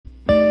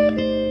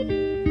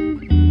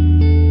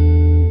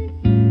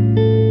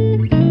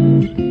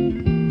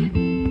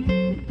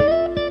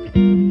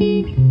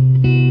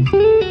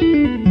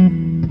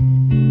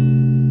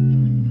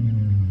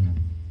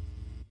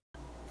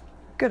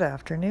Good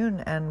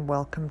afternoon and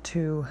welcome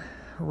to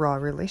Raw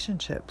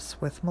Relationships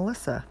with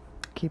Melissa,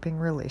 keeping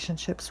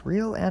relationships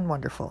real and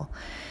wonderful.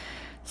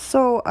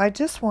 So I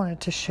just wanted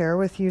to share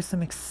with you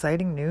some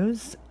exciting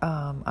news.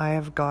 I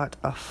have got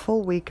a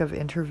full week of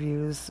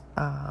interviews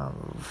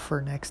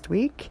for next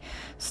week,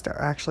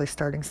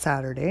 starting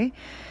Saturday.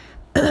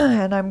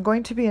 And I'm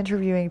going to be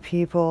interviewing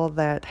people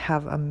that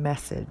have a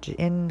message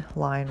in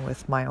line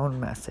with my own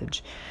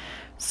message.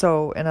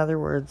 So, in other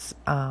words,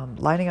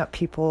 lining up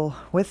people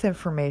with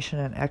information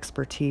and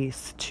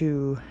expertise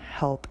to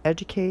help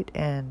educate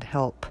and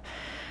help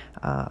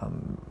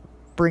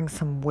bring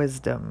some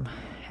wisdom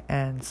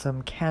and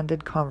some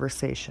candid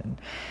conversation.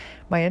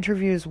 My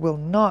interviews will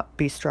not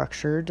be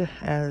structured,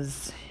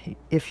 as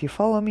if you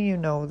follow me, you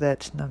know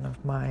that none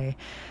of my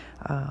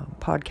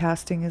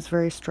podcasting is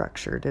very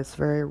structured. It's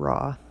very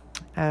raw,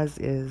 as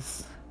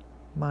is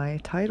my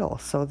title.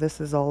 So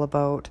this is all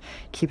about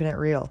keeping it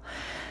real.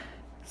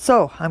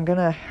 So I'm going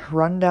to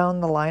run down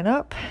the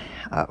lineup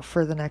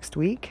for the next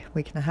week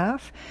and a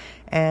half,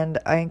 and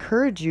I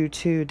encourage you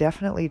to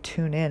definitely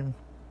tune in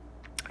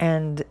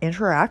and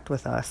interact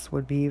with us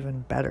would be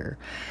even better.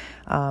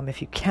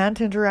 If you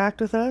can't interact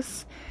with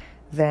us,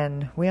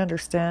 then we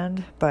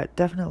understand, but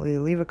definitely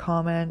leave a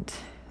comment,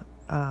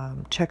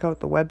 check out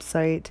the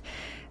website.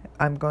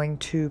 I'm going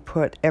to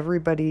put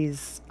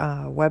everybody's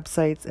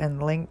websites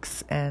and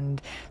links,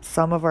 and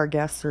some of our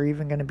guests are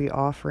even going to be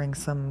offering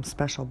some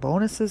special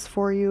bonuses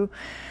for you.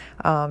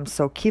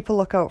 So keep a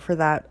lookout for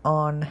that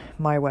on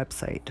my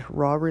website,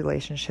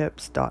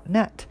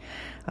 rawrelationships.net.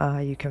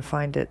 You can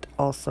find it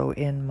also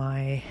in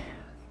my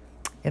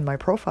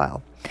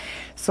profile.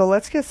 So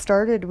let's get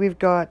started.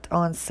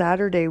 On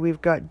Saturday,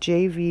 we've got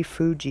JV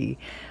Fuji.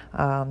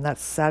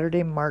 That's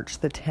Saturday, March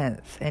the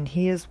 10th, and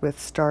he is with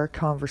Star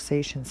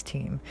Conversations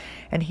team,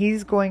 and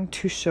he's going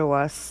to show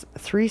us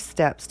 3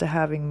 steps to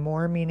having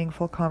more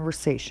meaningful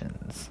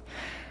conversations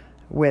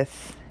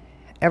with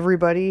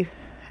everybody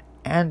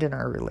and in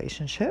our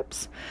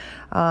relationships.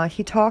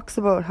 He talks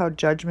about how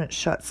judgment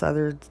shuts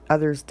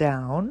others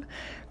down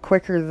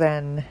quicker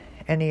than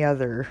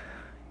anything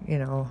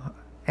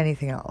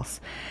else,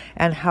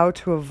 and how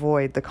to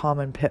avoid the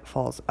common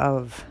pitfalls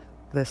of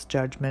this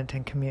judgment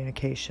and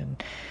communication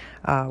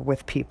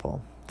with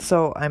people.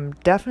 So I'm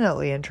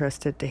definitely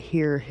interested to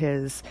hear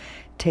his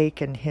take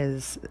and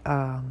his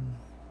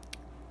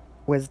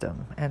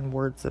wisdom and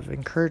words of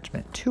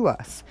encouragement to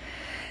us.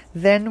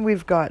 Then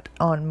we've got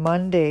on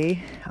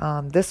Monday,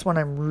 this one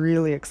I'm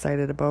really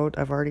excited about.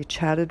 I've already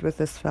chatted with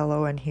this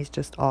fellow and he's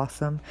just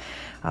awesome.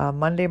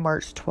 Monday,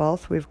 March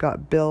 12th, we've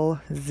got Bill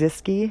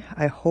Ziske.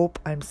 I hope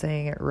I'm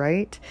saying it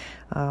right.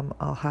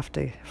 I'll have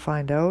to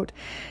find out.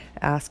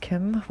 Ask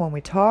him when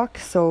we talk.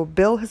 So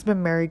Bill has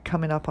been married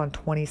coming up on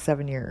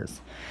 27 years.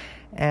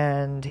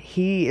 And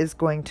he is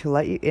going to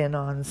let you in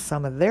on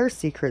some of their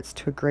secrets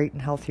to a great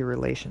and healthy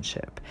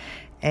relationship.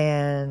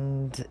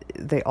 And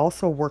they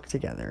also work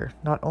together.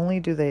 Not only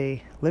do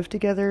they live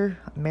together,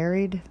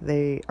 married,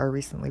 they are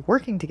recently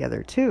working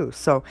together too.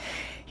 So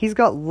he's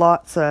got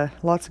lots of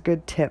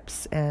good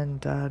tips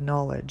and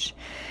knowledge.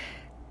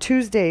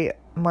 Tuesday,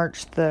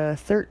 March the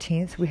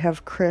 13th, we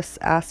have Chris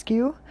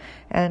Askew,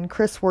 and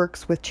Chris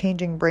works with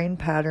changing brain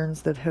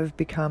patterns that have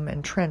become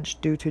entrenched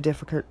due to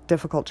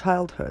difficult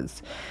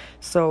childhoods.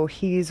 So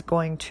he's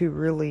going to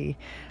really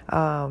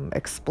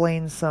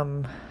explain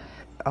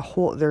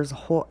there's a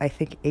whole, I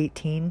think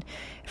 18,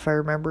 if I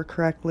remember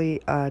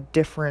correctly,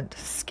 different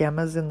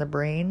schemas in the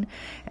brain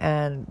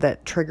and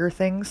that trigger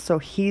things. So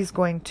he's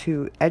going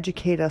to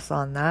educate us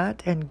on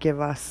that and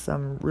give us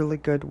some really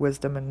good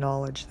wisdom and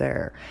knowledge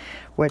there,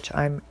 which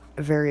I'm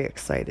very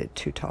excited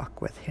to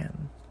talk with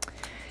him.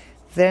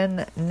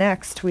 Then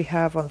next we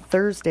have on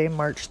Thursday,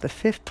 March the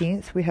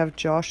 15th, we have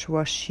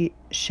Joshua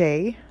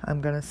Shea,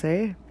 I'm going to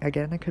say,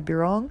 again, I could be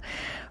wrong.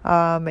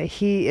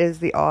 He is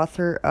the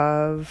author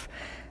of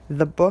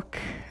the book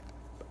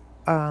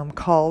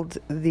called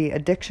The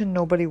Addiction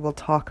Nobody Will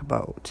Talk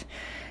About.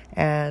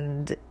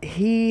 And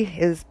he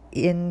is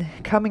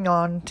coming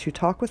on to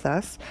talk with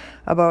us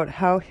about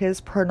how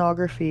his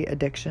pornography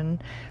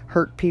addiction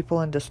hurt people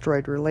and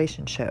destroyed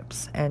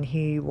relationships. And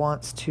he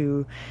wants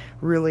to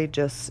really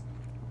just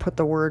put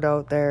the word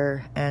out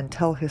there and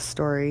tell his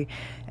story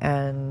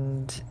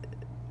and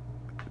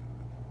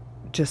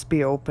just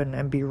be open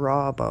and be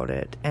raw about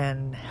it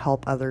and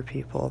help other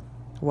people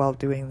while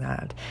doing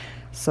that.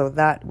 So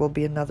that will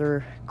be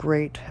another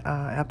great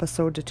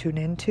episode to tune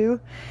into.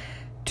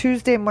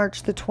 Tuesday,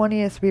 March the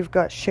 20th, we've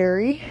got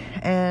Sherry,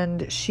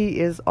 and she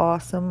is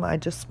awesome. I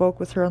just spoke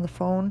with her on the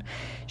phone.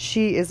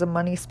 She is a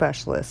money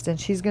specialist, and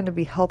she's going to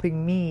be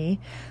helping me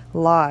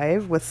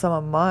live with some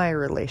of my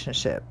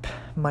relationship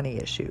money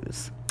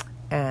issues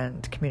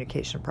and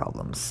communication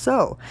problems.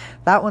 So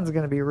that one's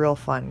going to be real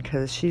fun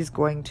because she's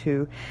going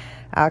to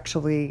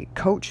actually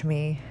coach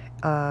me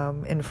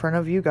in front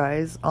of you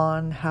guys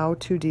on how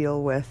to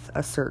deal with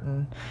a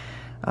certain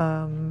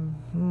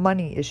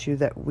money issue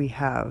that we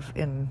have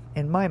in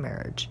my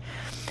marriage.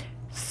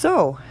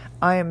 So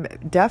I am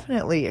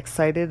definitely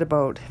excited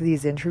about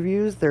these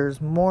interviews.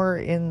 There's more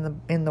in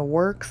the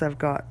works. I've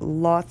got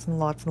lots and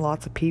lots and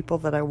lots of people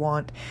that I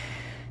want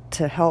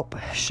to help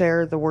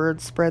share the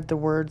word, spread the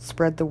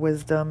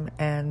wisdom,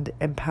 and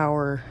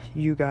empower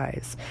you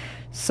guys.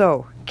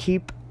 So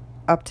keep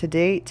up to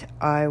date.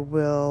 I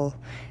will,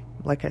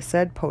 like I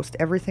said, post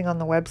everything on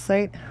the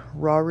website,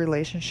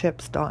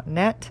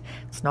 rawrelationships.net.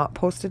 It's not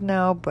posted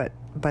now, but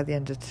by the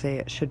end of today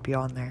it should be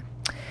on there.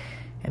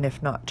 And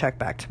if not, check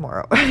back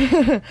tomorrow.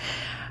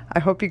 I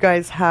hope you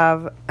guys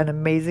have an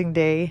amazing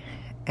day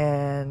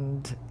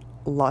and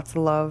lots of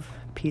love.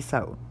 Peace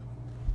out.